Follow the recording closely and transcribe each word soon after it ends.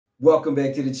Welcome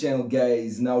back to the channel,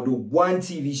 guys. Now, the one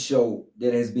TV show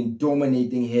that has been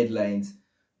dominating headlines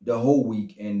the whole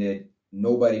week and that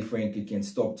nobody, frankly, can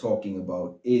stop talking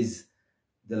about is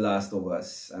The Last of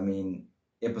Us. I mean,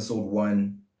 episode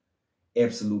 1,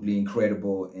 absolutely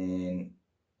incredible, and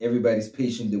everybody's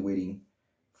patiently waiting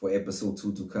for episode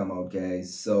 2 to come out,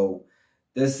 guys. So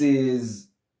this is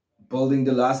building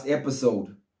the last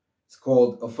episode. It's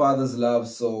called A Father's Love,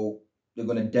 so they're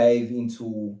going to dive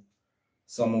into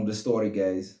some of the story,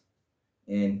 guys,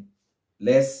 and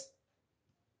let's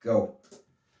go.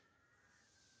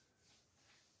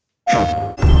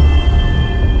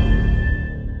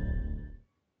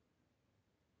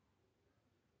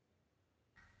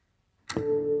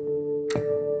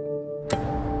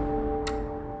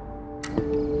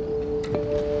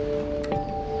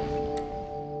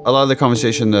 A lot of the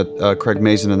conversation that Craig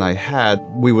Mazin and I had,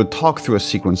 we would talk through a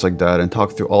sequence like that and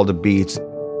talk through all the beats.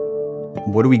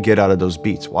 What do we get out of those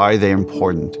beats? Why are they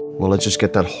important? Well, let's just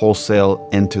get that wholesale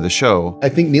into the show. I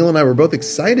think Neil and I were both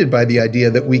excited by the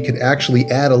idea that we could actually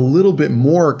add a little bit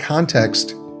more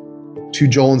context to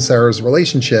Joel and Sarah's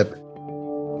relationship.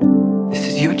 This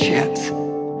is your chance.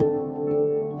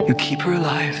 You keep her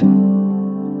alive.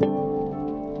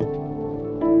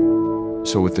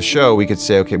 So with the show, we could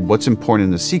say, okay, what's important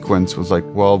in the sequence was like,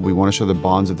 well, we want to show the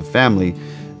bonds of the family.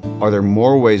 Are there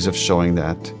more ways of showing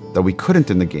that we couldn't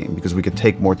in the game? Because we could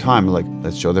take more time, like,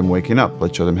 let's show them waking up,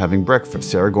 let's show them having breakfast,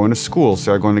 Sarah going to school,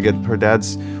 Sarah going to get her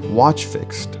dad's watch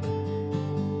fixed.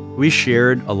 We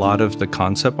shared a lot of the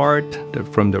concept art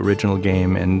from the original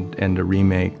game and the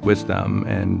remake with them,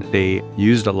 and they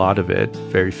used a lot of it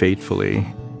very faithfully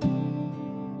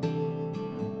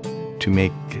to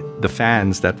make the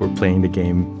fans that were playing the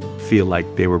game feel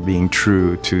like they were being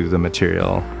true to the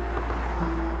material.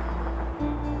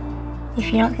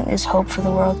 If you don't think there's hope for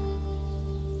the world,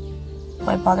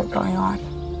 why bother going on?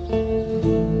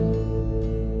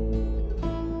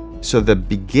 So the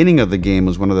beginning of the game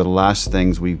was one of the last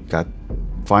things we got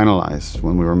finalized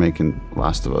when we were making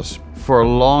Last of Us. For a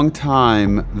long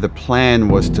time, the plan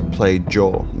was to play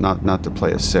Joel, not to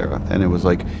play as Sarah. And it was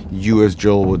like you as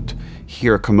Joel would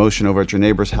hear a commotion over at your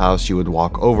neighbor's house, you would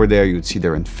walk over there, you would see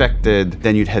they're infected,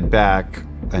 then you'd head back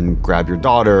and grab your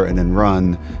daughter and then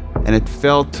run. And it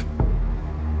felt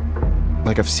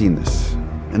like I've seen this.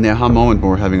 And the aha moment when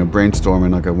we're having a brainstorm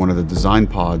in like one of the design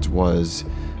pods was,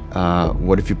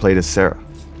 what if you played as Sarah?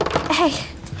 Hey.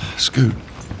 Scoot.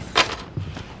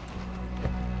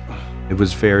 It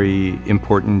was very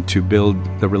important to build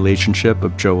the relationship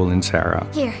of Joel and Sarah.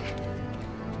 Here.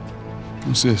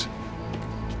 What's this?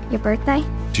 Your birthday?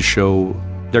 To show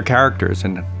their characters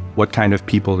and what kind of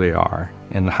people they are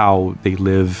and how they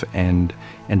live and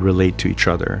relate to each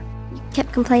other. You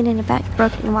kept complaining about your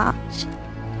broken watch.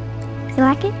 You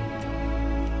like it?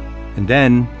 And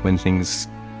then when things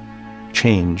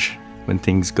change, when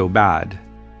things go bad.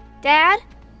 Dad?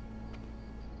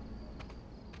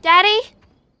 Daddy?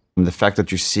 And the fact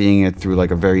that you're seeing it through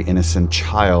like a very innocent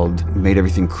child made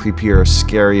everything creepier,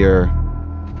 scarier.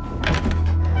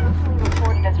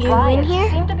 You in here?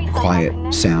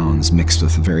 Quiet sounds mixed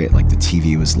with very, like the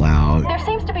TV was loud. There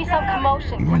seems to be some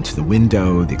commotion. We went to the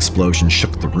window, the explosion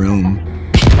shook the room.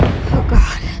 Oh,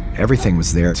 God. Everything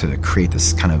was there to create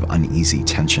this kind of uneasy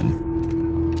tension.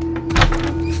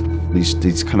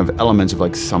 These kind of elements of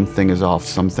like something is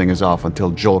off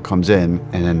until Joel comes in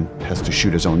and then has to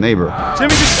shoot his own neighbor. Jimmy,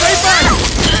 just stay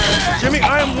back! Jimmy,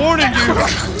 I am warning you!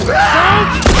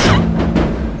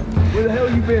 Where the hell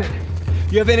you been?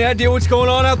 You have any idea what's going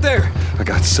on out there? I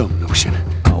got some notion.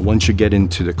 Once you get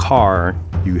into the car,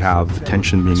 you have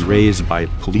tension being raised by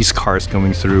police cars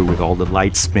going through with all the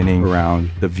lights spinning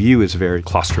around. The view is very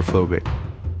claustrophobic.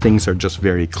 Things are just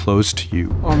very close to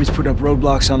you. Army's putting up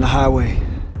roadblocks on the highway.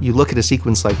 You look at a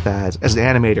sequence like that, as an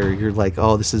animator, you're like,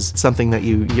 oh, this is something that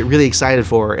you get really excited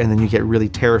for, and then you get really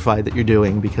terrified that you're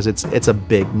doing because it's a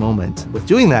big moment. With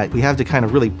doing that, we have to kind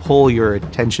of really pull your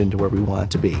attention to where we want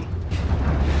it to be.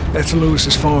 That's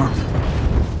Lewis's farm.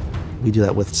 We do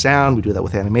that with sound, we do that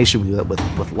with animation, we do that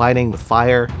with lighting, with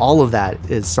fire. All of that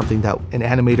is something that an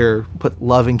animator put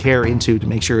love and care into to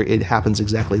make sure it happens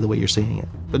exactly the way you're seeing it.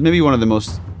 But maybe one of the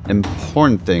most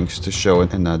important things to show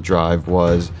in that drive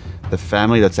was the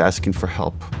family that's asking for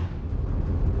help.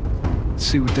 Let's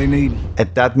see what they need.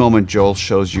 At that moment, Joel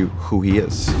shows you who he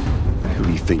is. Who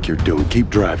do you think you're doing? Keep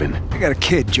driving. I got a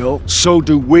kid, Joel. So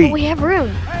do we. But we have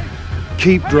room.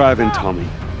 Keep driving, Tommy.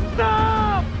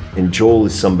 And Joel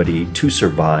is somebody, to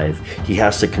survive, he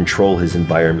has to control his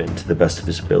environment to the best of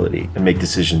his ability and make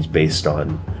decisions based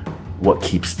on what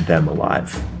keeps them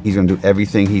alive. He's going to do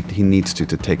everything he needs to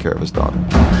take care of his daughter.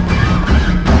 Look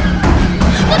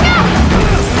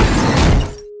out!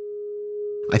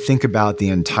 I think about the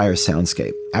entire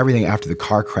soundscape. Everything after the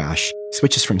car crash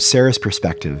switches from Sarah's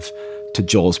perspective to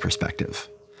Joel's perspective,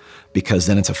 because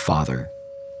then it's a father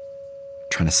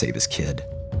trying to save his kid.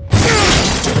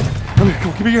 Come here,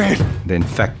 give me your hand. The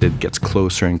infected gets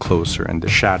closer and closer, and the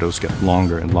shadows get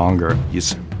longer and longer.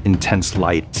 This intense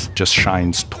light just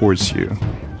shines towards you.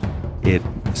 It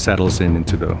settles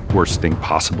into the worst thing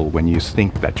possible when you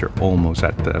think that you're almost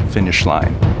at the finish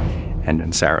line, and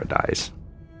then Sarah dies.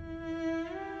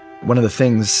 One of the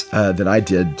things that I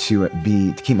did to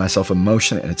keep myself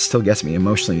emotionally, and it still gets me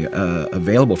emotionally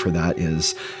available for that,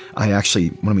 is I actually,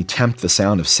 when we temped the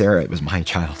sound of Sarah, it was my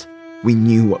child. We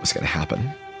knew what was going to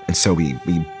happen, and so we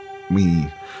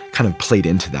kind of played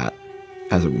into that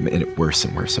as it made it worse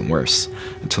and worse and worse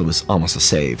until it was almost a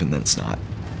save, and then it's not.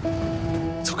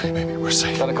 It's okay, baby. We're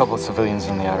safe. Got a couple of civilians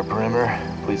in the outer perimeter.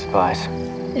 Please advise.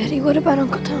 Daddy, what about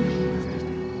Uncle Tommy?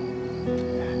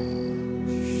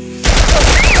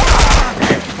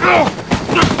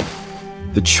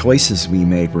 The choices we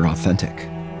made were authentic,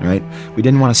 right? We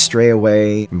didn't want to stray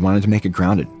away. We wanted to make it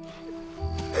grounded.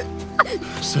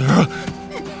 Sarah.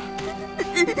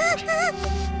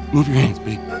 Move your hands,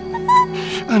 baby.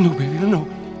 I know, baby, I know.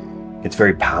 It's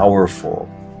very powerful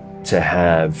to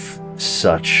have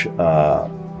such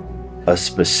a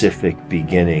specific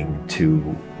beginning to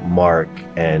mark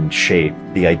and shape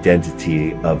the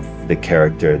identity of the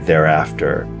character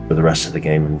thereafter for the rest of the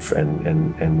game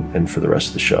and for the rest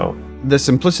of the show. The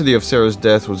simplicity of Sarah's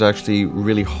death was actually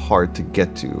really hard to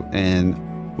get to, and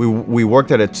we worked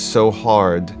at it so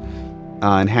hard,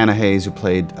 and Hannah Hayes, who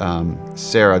played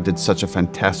Sarah, did such a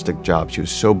fantastic job. She was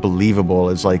so believable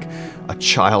as like a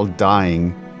child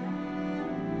dying.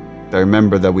 I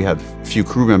remember that we had a few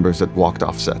crew members that walked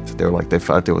off set. They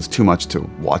felt it was too much to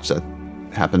watch that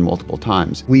happen multiple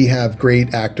times. We have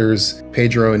great actors.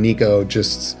 Pedro and Nico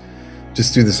just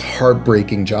do this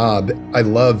heartbreaking job. I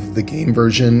love the game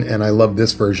version and I love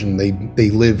this version. They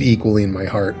live equally in my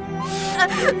heart.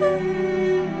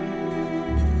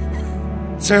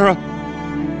 Sarah.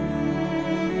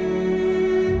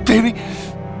 Baby.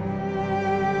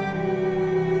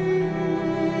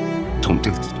 Don't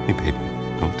do this to me, baby.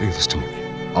 Don't do this to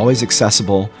me. Always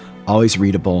accessible, always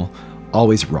readable,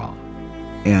 always raw.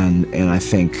 And I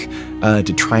think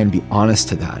to try and be honest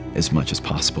to that as much as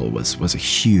possible was a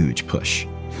huge push.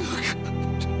 Please,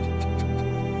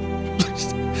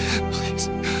 please,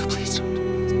 please don't do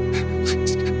this.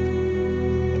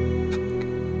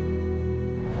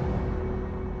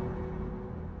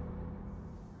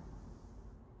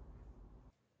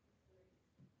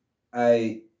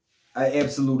 Please. I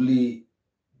absolutely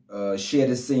share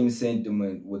the same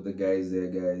sentiment with the guys there,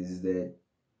 guys,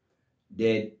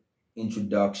 that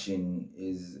introduction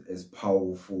is as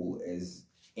powerful as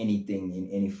anything in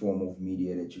any form of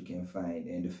media that you can find,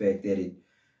 and the fact that it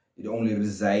only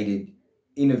resided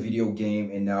in a video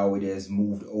game and now it has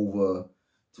moved over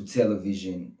to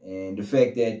television, and the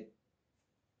fact that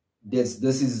this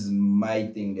is my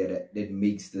thing that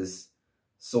makes this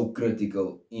so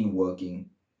critical in working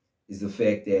is the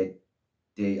fact that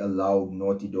they allowed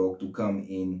Naughty Dog to come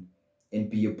in and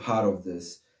be a part of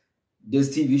this.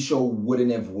 This TV show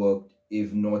wouldn't have worked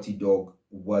if Naughty Dog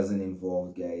wasn't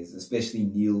involved, guys, especially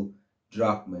Neil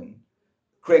Druckmann.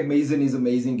 Craig Mazin is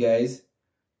amazing, guys,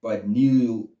 but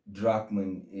Neil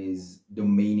Druckmann is the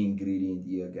main ingredient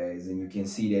here, guys. And you can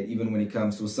see that even when it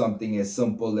comes to something as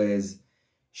simple as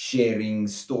sharing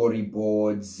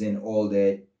storyboards and all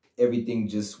that, everything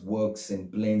just works and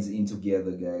blends in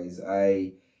together, guys.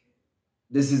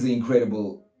 This is an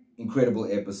incredible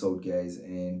episode, guys,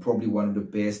 and probably one of the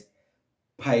best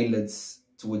pilots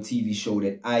to a TV show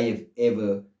that I have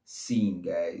ever seen,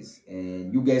 guys.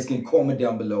 And you guys can comment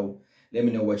down below. Let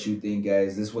me know what you think,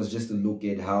 guys. This was just a look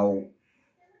at how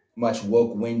much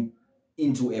work went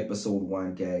into episode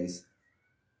 1, guys.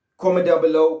 Comment down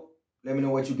below. Let me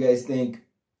know what you guys think.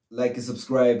 Like and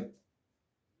subscribe.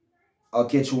 I'll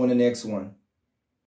catch you on the next one.